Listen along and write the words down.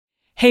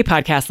Hey,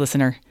 podcast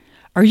listener.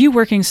 Are you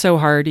working so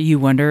hard you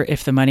wonder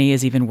if the money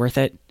is even worth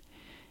it?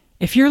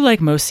 If you're like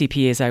most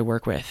CPAs I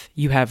work with,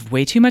 you have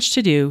way too much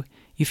to do,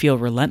 you feel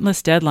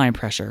relentless deadline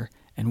pressure,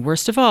 and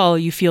worst of all,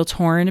 you feel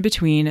torn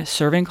between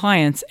serving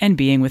clients and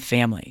being with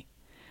family.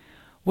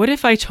 What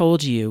if I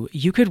told you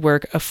you could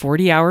work a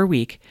 40-hour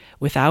week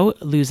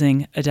without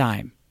losing a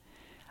dime?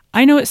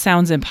 I know it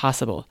sounds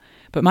impossible,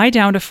 but my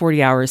Down to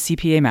 40 Hours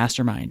CPA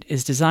Mastermind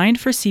is designed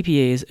for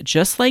CPAs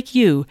just like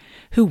you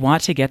who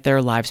want to get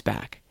their lives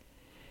back.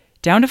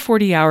 Down to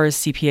 40 Hours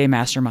CPA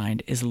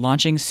Mastermind is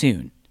launching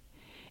soon.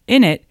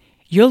 In it,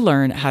 you'll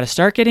learn how to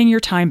start getting your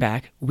time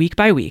back week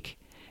by week,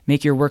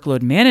 make your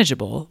workload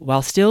manageable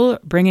while still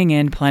bringing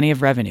in plenty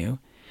of revenue,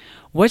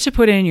 what to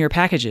put in your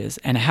packages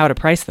and how to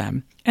price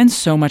them, and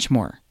so much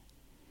more.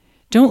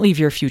 Don't leave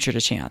your future to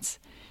chance.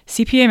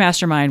 CPA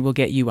Mastermind will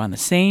get you on the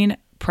sane,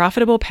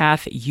 profitable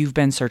path you've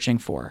been searching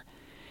for.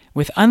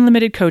 With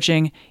unlimited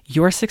coaching,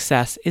 your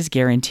success is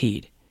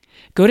guaranteed.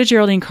 Go to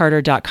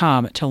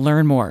GeraldineCarter.com to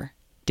learn more.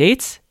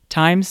 Dates,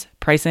 times,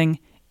 pricing,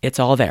 it's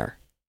all there.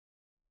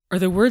 Are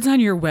the words on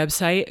your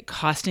website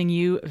costing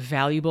you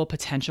valuable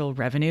potential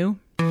revenue?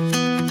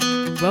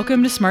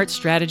 Welcome to Smart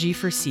Strategy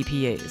for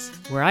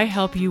CPAs, where I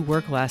help you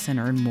work less and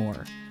earn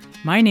more.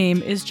 My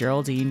name is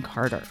Geraldine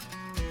Carter.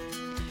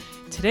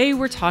 Today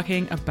we're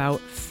talking about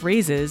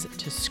phrases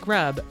to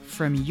scrub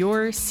from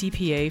your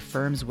CPA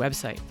firm's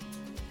website.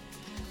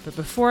 But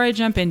before I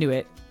jump into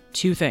it,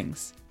 two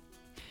things.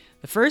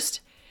 The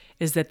first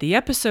is that the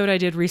episode I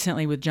did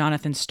recently with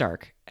Jonathan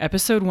Stark,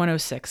 episode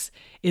 106,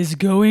 is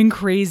going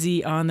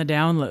crazy on the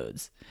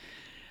downloads.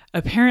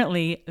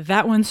 Apparently,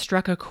 that one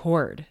struck a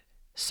chord,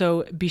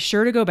 so be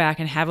sure to go back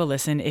and have a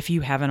listen if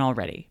you haven't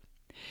already.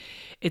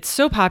 It's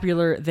so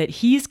popular that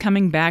he's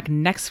coming back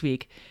next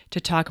week to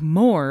talk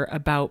more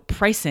about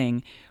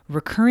pricing,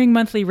 recurring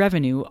monthly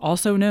revenue,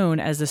 also known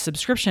as the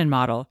subscription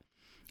model,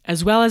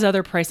 as well as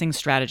other pricing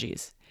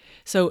strategies.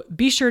 So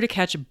be sure to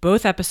catch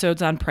both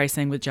episodes on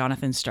pricing with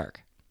Jonathan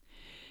Stark.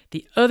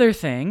 The other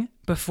thing,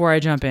 before I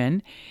jump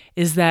in,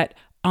 is that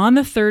on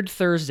the third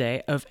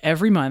Thursday of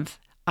every month,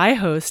 I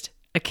host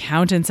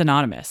Accountants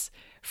Anonymous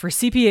for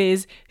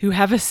CPAs who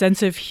have a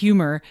sense of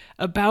humor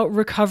about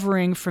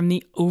recovering from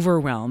the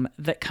overwhelm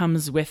that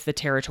comes with the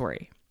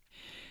territory.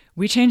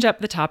 We change up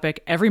the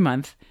topic every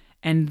month,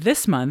 and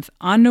this month,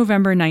 on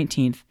November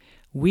 19th,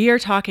 we are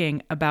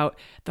talking about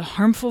the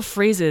harmful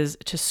phrases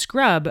to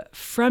scrub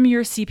from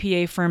your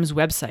CPA firm's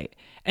website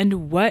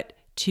and what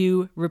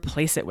to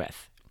replace it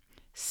with.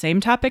 Same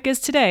topic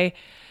as today,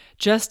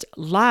 just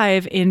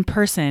live in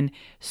person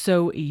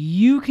so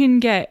you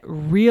can get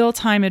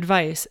real-time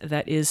advice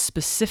that is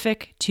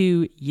specific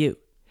to you.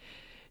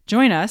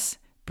 Join us,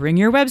 bring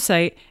your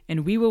website,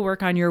 and we will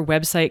work on your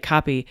website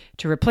copy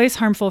to replace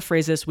harmful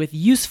phrases with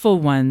useful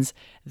ones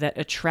that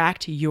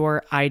attract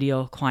your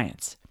ideal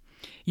clients.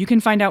 You can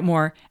find out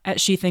more at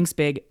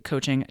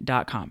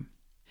shethinksbigcoaching.com.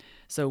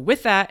 So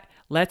with that,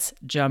 let's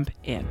jump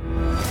in.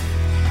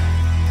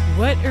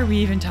 What are we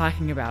even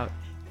talking about,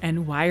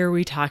 and why are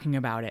we talking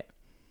about it?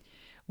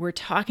 We're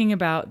talking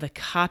about the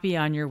copy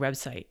on your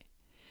website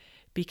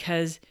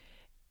because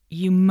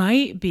you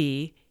might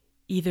be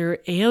either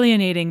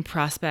alienating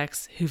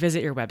prospects who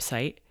visit your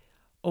website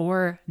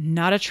or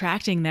not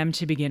attracting them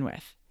to begin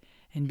with.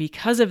 And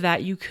because of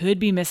that, you could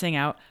be missing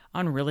out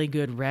on really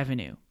good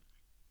revenue.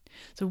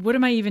 So what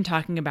am I even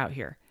talking about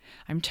here?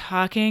 I'm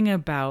talking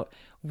about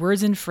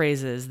words and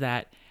phrases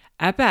that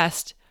at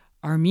best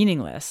are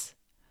meaningless,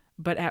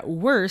 but at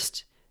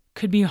worst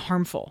could be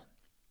harmful.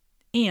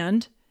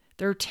 And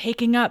they're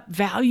taking up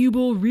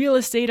valuable real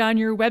estate on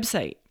your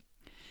website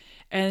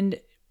and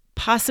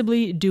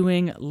possibly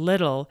doing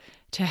little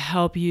to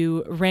help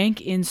you rank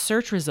in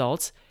search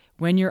results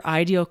when your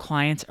ideal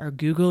clients are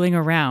Googling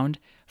around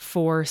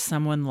for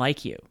someone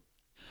like you.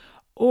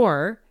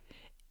 Or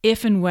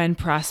if and when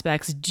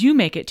prospects do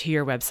make it to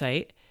your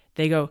website,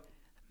 they go,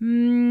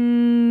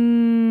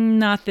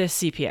 not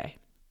this CPA,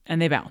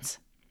 and they bounce.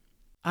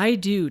 I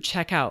do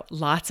check out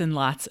lots and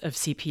lots of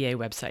CPA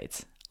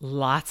websites,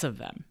 lots of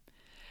them.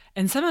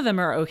 And some of them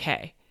are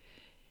okay.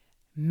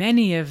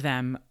 Many of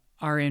them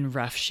are in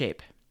rough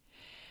shape.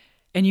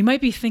 And you might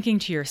be thinking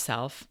to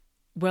yourself,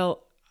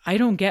 well, I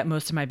don't get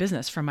most of my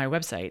business from my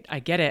website. I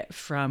get it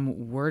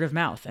from word of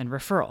mouth and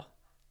referral.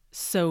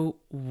 So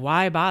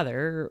why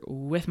bother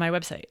with my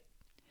website?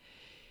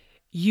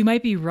 You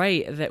might be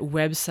right that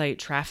website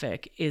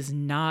traffic is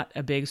not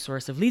a big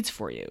source of leads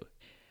for you.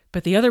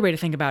 But the other way to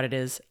think about it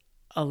is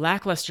a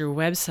lackluster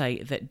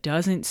website that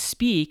doesn't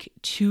speak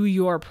to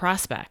your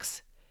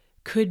prospects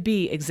could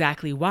be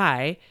exactly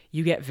why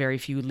you get very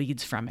few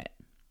leads from it.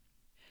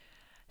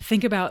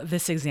 Think about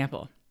this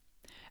example.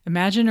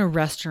 Imagine a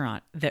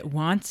restaurant that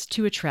wants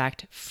to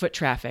attract foot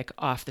traffic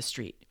off the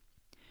street,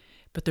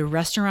 but the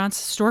restaurant's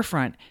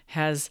storefront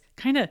has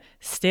kind of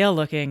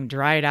stale-looking,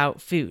 dried-out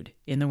food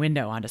in the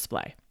window on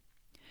display.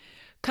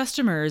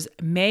 Customers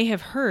may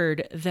have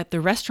heard that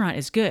the restaurant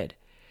is good,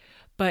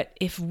 but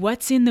if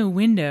what's in the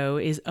window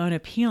is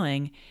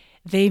unappealing,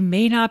 they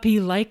may not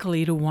be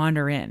likely to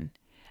wander in.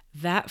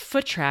 that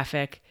foot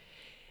traffic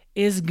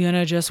is going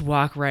to just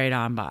walk right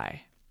on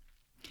by.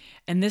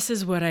 And this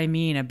is what I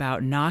mean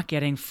about not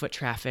getting foot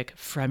traffic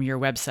from your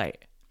website.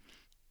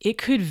 It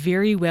could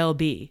very well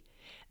be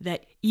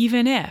that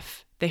even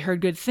if they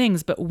heard good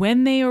things, but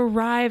when they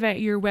arrive at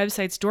your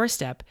website's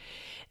doorstep,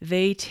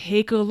 they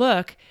take a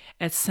look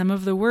at some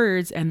of the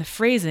words and the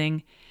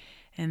phrasing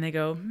and they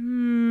go,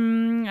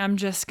 I'm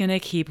just going to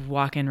keep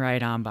walking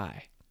right on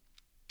by.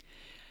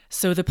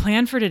 So the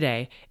plan for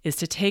today is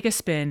to take a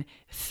spin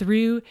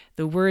through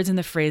the words and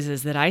the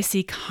phrases that I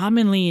see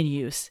commonly in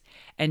use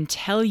and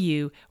tell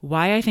you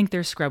why I think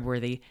they're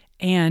scrub-worthy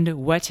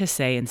and what to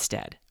say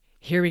instead.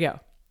 Here we go.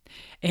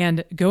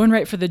 And going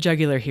right for the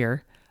jugular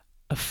here,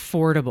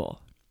 affordable.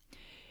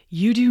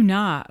 You do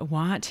not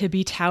want to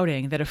be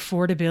touting that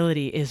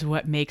affordability is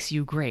what makes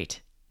you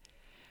great.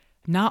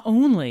 Not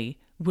only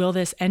will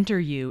this enter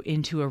you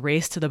into a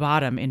race to the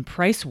bottom in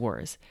price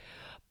wars,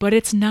 but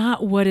it's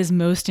not what is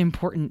most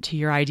important to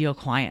your ideal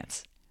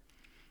clients.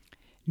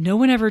 No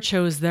one ever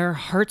chose their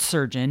heart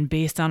surgeon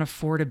based on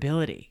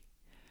affordability.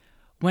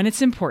 When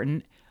it's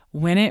important,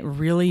 when it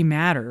really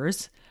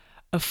matters,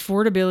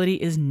 affordability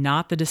is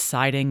not the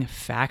deciding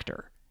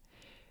factor.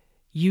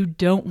 You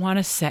don't want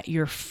to set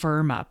your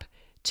firm up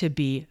to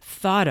be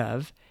thought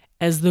of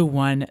as the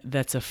one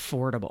that's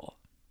affordable.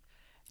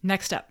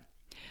 Next up,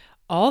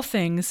 all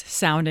things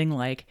sounding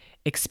like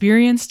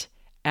experienced,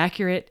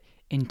 accurate,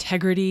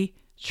 integrity,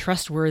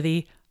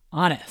 trustworthy,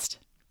 honest.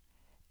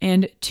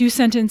 And two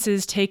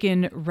sentences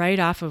taken right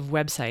off of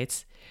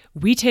websites.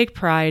 We take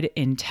pride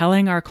in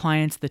telling our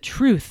clients the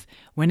truth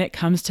when it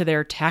comes to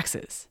their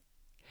taxes.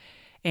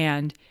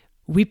 And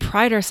we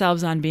pride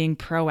ourselves on being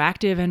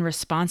proactive and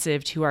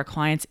responsive to our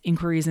clients'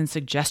 inquiries and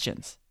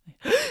suggestions.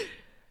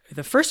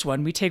 The first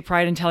one, we take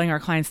pride in telling our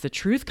clients the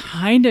truth,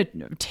 kind of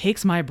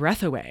takes my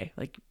breath away.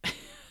 Like,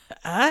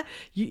 I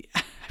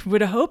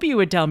would hope you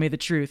would tell me the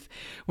truth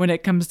when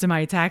it comes to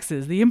my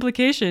taxes. The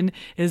implication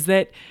is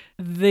that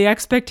the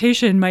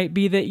expectation might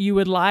be that you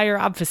would lie or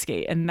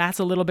obfuscate, and that's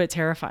a little bit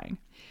terrifying.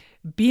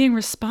 Being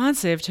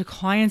responsive to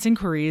clients'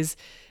 inquiries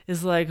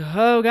is like,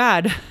 oh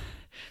God,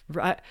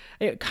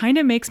 it kind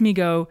of makes me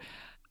go,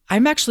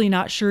 I'm actually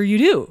not sure you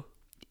do.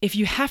 If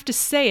you have to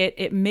say it,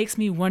 it makes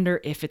me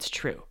wonder if it's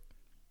true.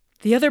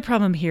 The other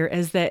problem here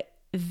is that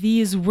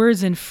these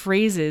words and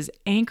phrases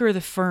anchor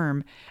the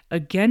firm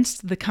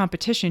against the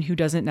competition who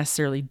doesn't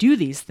necessarily do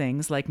these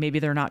things, like maybe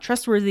they're not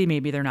trustworthy,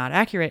 maybe they're not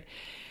accurate,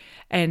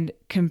 and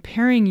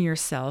comparing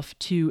yourself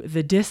to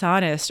the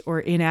dishonest or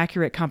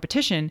inaccurate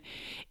competition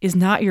is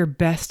not your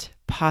best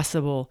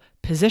possible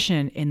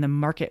position in the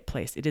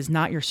marketplace. It is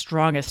not your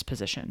strongest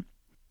position.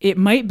 It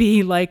might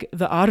be like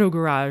the auto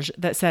garage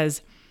that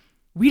says,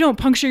 we don't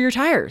puncture your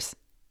tires.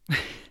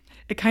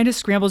 It kind of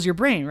scrambles your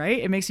brain, right?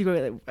 It makes you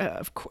go,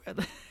 of course.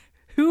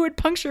 Who would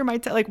puncture my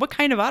tires? Like, what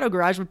kind of auto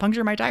garage would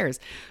puncture my tires?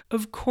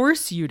 Of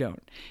course you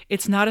don't.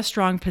 It's not a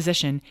strong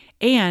position,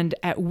 and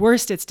at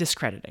worst, it's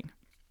discrediting.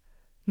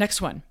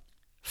 Next one,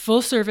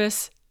 full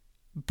service,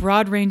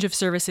 broad range of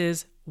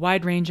services,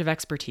 wide range of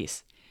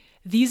expertise.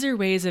 These are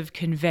ways of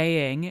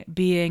conveying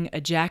being a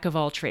jack of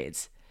all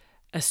trades,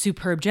 a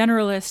superb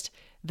generalist,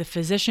 the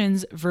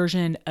physician's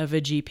version of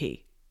a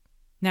GP.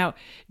 Now,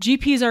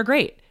 GPs are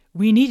great.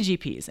 We need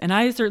GPs, and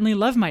I certainly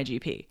love my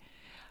GP.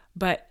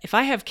 But if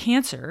I have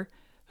cancer,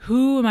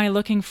 who am I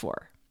looking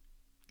for?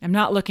 I'm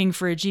not looking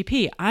for a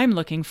GP. I'm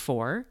looking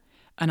for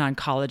an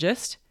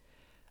oncologist,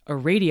 a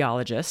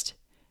radiologist,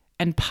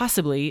 and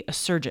possibly a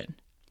surgeon.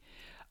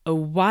 A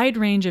wide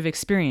range of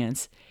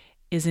experience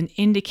is an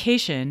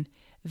indication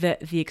that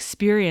the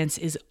experience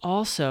is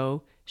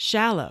also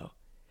shallow,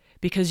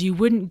 because you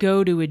wouldn't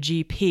go to a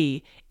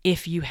GP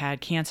if you had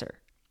cancer.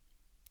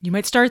 You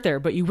might start there,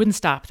 but you wouldn't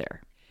stop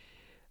there.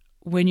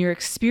 When your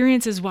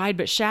experience is wide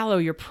but shallow,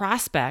 your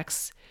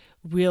prospects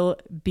will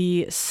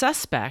be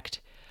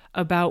suspect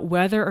about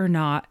whether or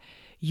not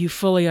you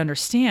fully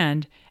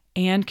understand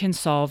and can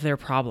solve their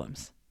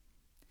problems.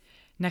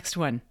 Next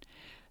one,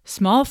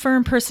 small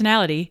firm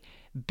personality,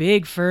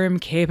 big firm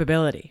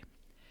capability.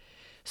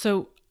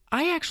 So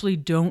I actually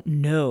don't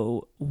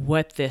know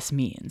what this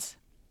means.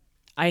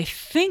 I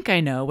think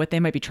I know what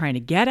they might be trying to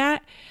get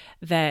at,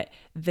 that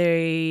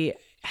they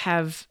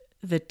have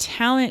the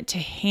talent to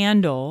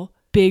handle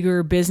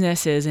bigger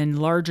businesses and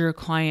larger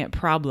client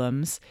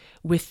problems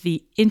with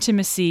the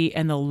intimacy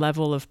and the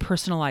level of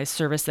personalized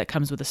service that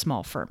comes with a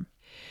small firm.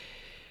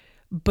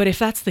 But if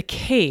that's the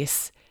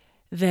case,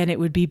 then it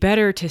would be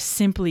better to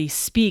simply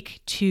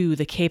speak to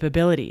the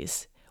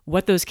capabilities,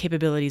 what those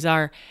capabilities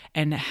are,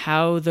 and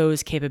how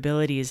those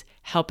capabilities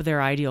help their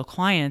ideal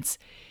clients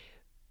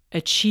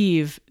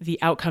achieve the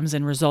outcomes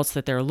and results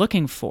that they're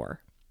looking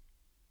for,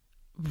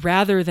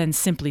 rather than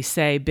simply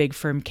say big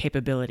firm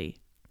capability.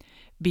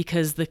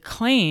 Because the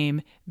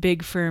claim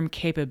big firm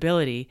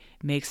capability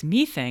makes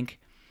me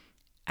think,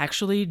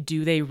 actually,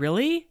 do they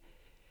really?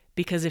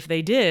 Because if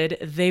they did,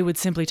 they would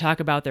simply talk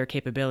about their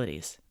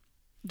capabilities.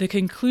 The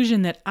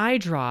conclusion that I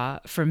draw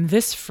from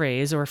this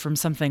phrase, or from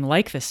something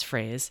like this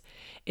phrase,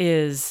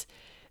 is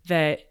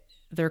that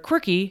they're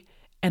quirky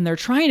and they're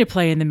trying to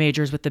play in the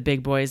majors with the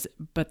big boys,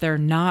 but they're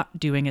not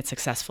doing it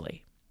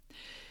successfully.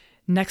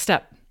 Next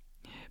up,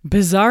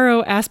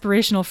 bizarro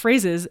aspirational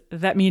phrases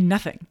that mean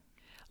nothing,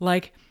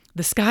 like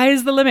the sky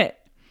is the limit,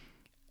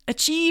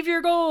 achieve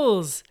your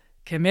goals,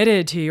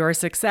 committed to your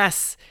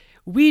success,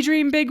 we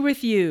dream big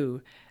with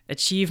you,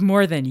 achieve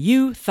more than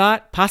you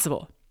thought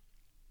possible.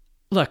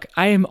 Look,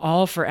 I am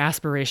all for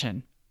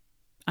aspiration.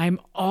 I'm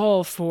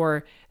all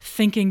for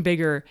thinking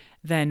bigger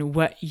than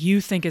what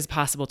you think is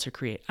possible to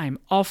create. I'm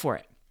all for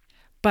it.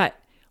 But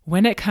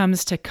when it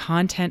comes to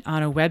content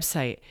on a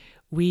website,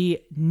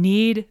 we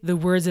need the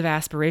words of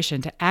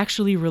aspiration to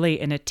actually relate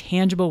in a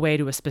tangible way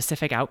to a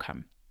specific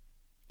outcome,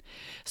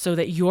 so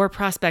that your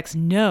prospects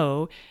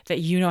know that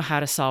you know how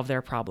to solve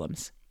their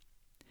problems.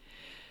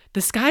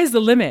 The sky's the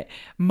limit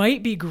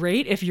might be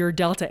great if you're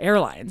Delta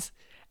Airlines.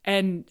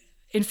 And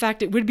in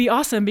fact, it would be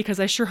awesome because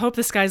I sure hope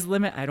the sky's the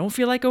limit. I don't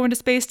feel like going to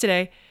space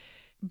today.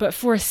 But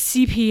for a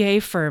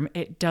CPA firm,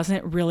 it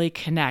doesn't really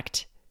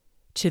connect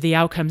to the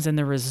outcomes and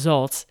the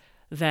results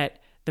that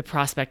the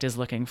prospect is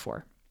looking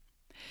for.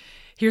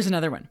 Here's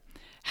another one.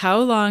 How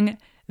long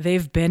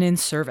they've been in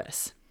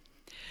service.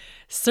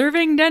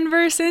 Serving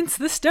Denver since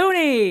the Stone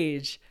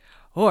Age.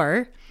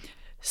 Or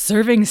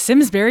serving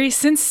Simsbury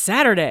since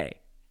Saturday.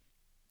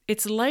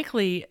 It's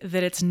likely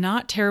that it's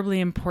not terribly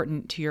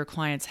important to your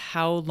clients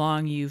how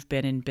long you've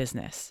been in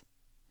business.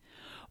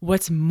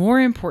 What's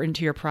more important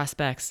to your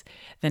prospects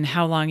than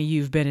how long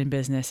you've been in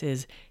business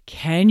is,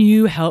 can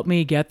you help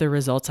me get the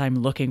results I'm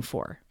looking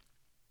for?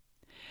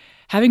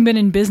 Having been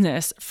in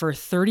business for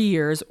 30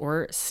 years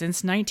or since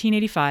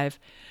 1985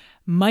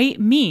 might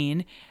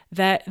mean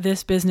that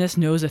this business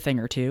knows a thing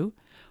or two,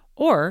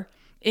 or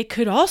it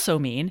could also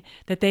mean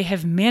that they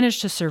have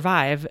managed to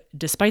survive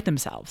despite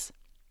themselves.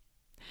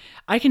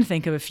 I can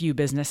think of a few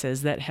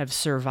businesses that have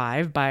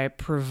survived by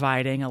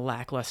providing a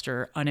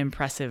lackluster,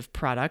 unimpressive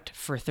product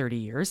for 30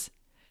 years.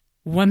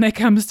 One that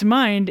comes to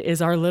mind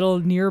is our little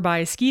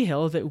nearby ski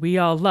hill that we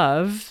all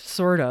love,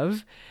 sort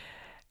of.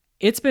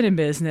 It's been in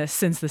business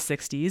since the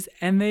 60s,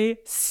 and they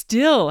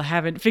still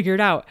haven't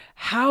figured out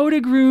how to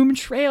groom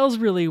trails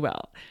really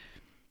well.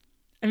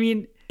 I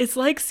mean, it's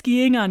like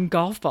skiing on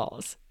golf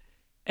balls.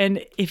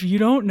 And if you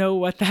don't know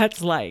what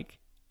that's like,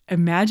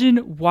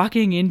 imagine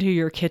walking into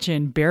your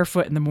kitchen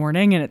barefoot in the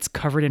morning and it's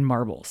covered in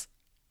marbles.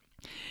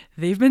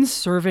 They've been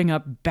serving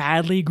up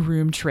badly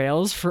groomed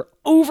trails for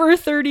over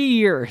 30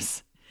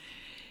 years.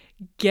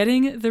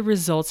 Getting the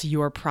results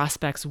your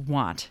prospects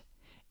want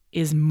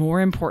is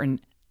more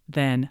important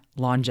than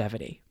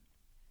longevity.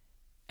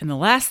 And the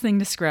last thing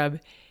to scrub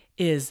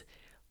is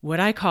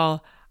what I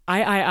call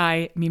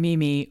I,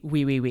 me,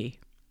 we.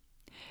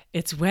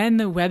 It's when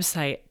the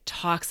website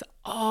talks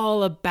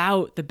all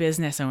about the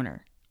business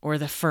owner or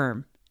the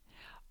firm.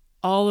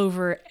 All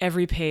over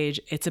every page,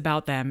 it's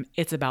about them,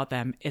 it's about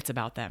them, it's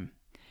about them.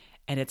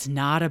 And it's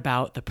not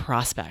about the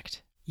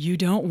prospect. You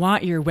don't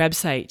want your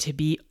website to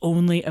be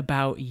only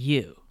about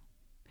you.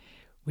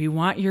 We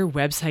want your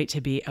website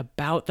to be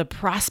about the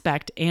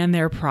prospect and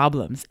their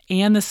problems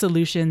and the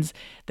solutions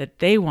that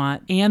they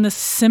want and the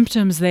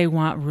symptoms they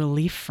want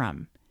relief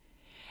from.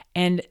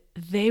 And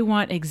they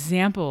want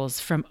examples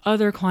from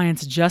other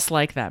clients just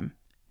like them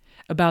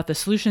about the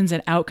solutions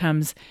and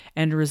outcomes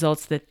and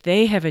results that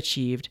they have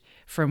achieved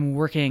from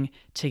working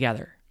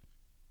together.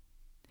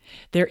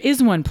 There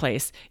is one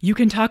place you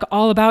can talk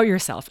all about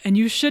yourself, and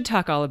you should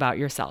talk all about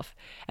yourself,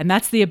 and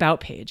that's the About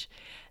page.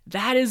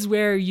 That is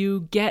where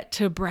you get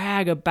to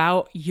brag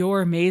about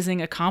your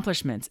amazing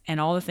accomplishments and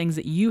all the things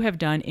that you have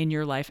done in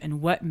your life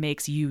and what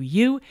makes you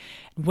you,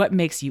 what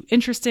makes you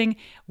interesting,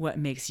 what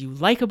makes you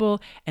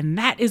likable. And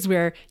that is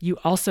where you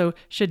also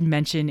should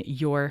mention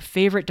your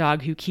favorite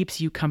dog who keeps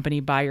you company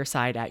by your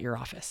side at your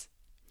office.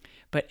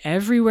 But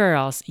everywhere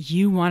else,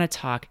 you want to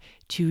talk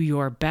to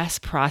your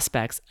best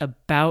prospects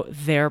about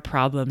their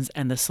problems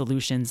and the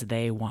solutions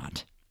they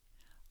want.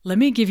 Let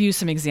me give you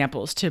some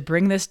examples to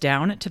bring this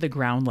down to the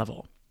ground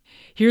level.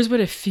 Here's what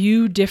a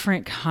few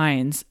different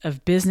kinds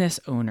of business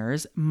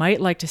owners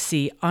might like to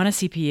see on a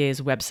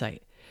CPA's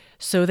website,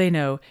 so they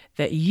know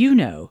that you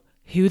know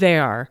who they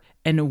are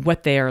and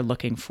what they are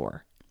looking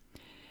for.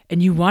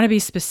 And you want to be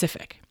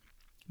specific.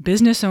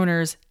 Business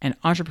owners and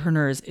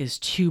entrepreneurs is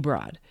too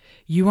broad.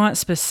 You want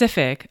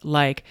specific,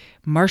 like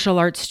martial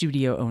arts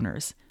studio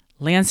owners,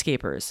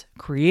 landscapers,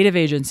 creative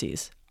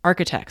agencies,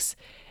 architects,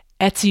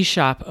 Etsy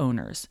shop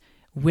owners,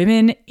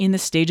 women in the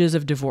stages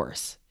of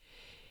divorce.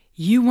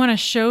 You want to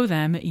show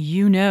them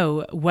you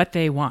know what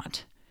they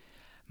want.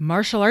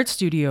 Martial arts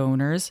studio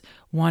owners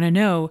want to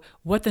know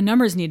what the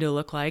numbers need to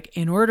look like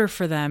in order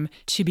for them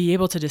to be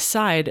able to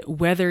decide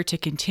whether to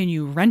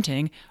continue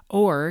renting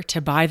or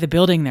to buy the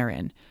building they're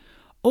in.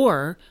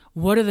 Or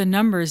what do the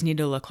numbers need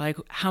to look like?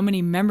 How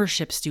many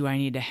memberships do I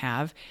need to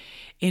have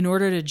in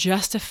order to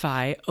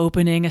justify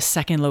opening a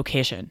second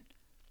location?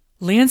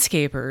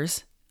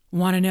 Landscapers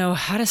want to know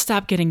how to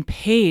stop getting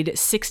paid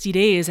 60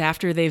 days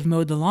after they've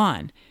mowed the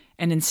lawn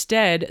and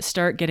instead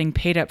start getting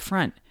paid up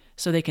front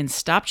so they can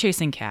stop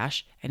chasing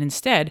cash and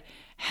instead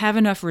have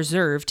enough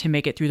reserve to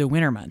make it through the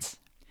winter months.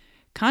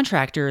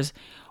 Contractors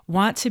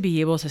want to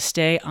be able to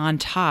stay on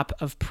top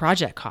of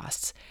project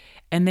costs,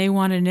 and they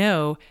want to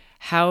know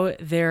how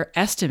their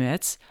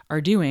estimates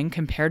are doing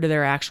compared to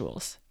their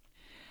actuals.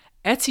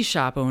 Etsy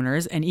shop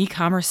owners and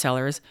e-commerce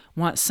sellers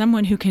want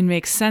someone who can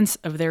make sense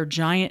of their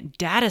giant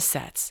data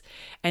sets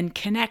and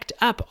connect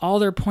up all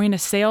their point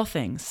of sale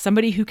things,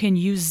 somebody who can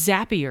use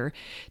Zapier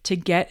to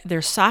get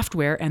their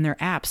software and their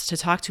apps to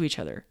talk to each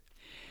other.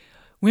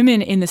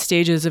 Women in the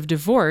stages of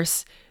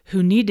divorce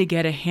who need to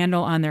get a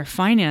handle on their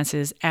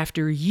finances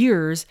after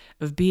years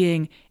of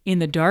being in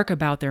the dark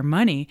about their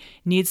money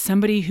need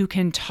somebody who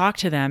can talk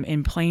to them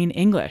in plain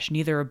English,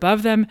 neither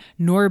above them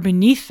nor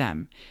beneath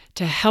them,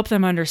 to help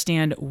them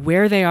understand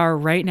where they are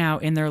right now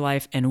in their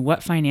life and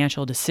what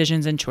financial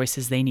decisions and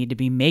choices they need to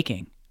be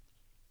making.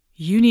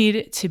 You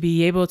need to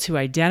be able to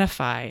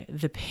identify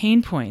the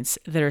pain points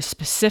that are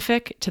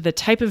specific to the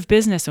type of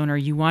business owner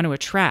you want to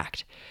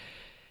attract,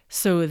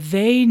 so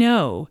they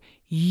know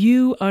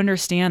you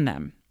understand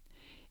them.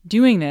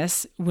 Doing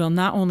this will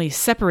not only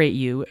separate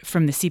you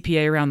from the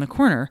CPA around the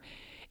corner,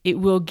 it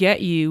will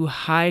get you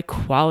high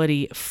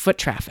quality foot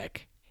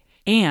traffic.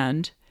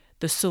 And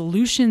the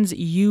solutions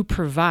you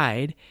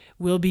provide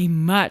will be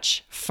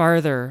much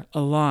farther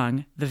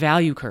along the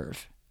value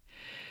curve.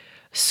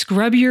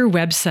 Scrub your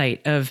website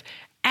of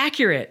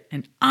accurate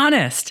and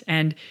honest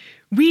and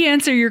we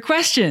answer your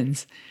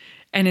questions.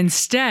 And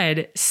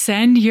instead,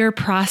 send your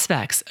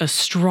prospects a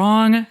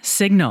strong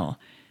signal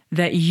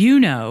that you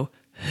know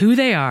who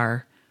they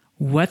are,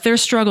 what their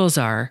struggles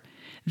are,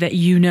 that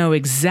you know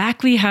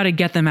exactly how to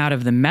get them out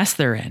of the mess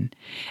they're in,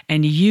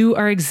 and you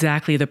are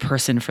exactly the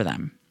person for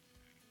them.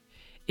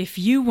 If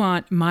you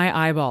want my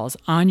eyeballs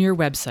on your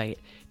website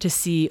to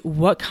see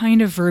what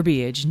kind of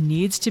verbiage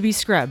needs to be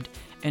scrubbed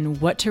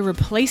and what to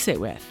replace it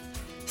with,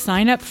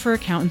 sign up for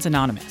Accountants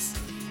Anonymous.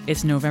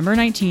 It's November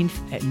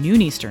 19th at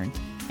noon Eastern,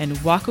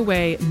 and walk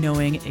away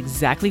knowing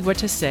exactly what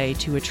to say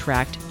to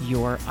attract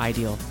your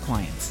ideal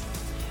clients.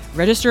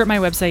 Register at my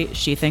website,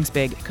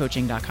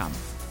 shethinksbigcoaching.com.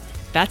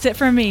 That's it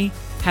from me.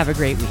 Have a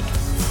great week.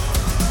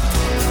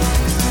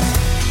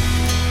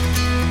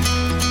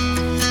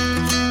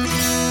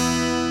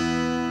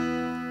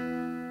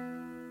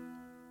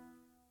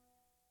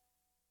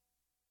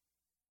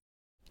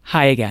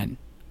 Hi again.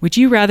 Would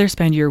you rather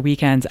spend your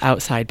weekends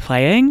outside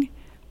playing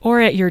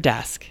or at your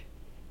desk?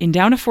 In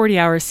Down to 40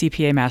 Hours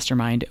CPA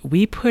Mastermind,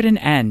 we put an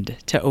end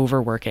to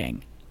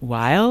overworking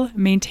while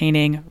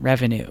maintaining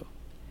revenue.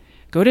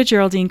 Go to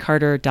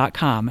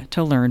GeraldineCarter.com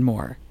to learn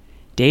more.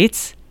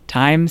 Dates,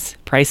 times,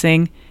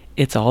 pricing,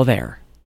 it's all there.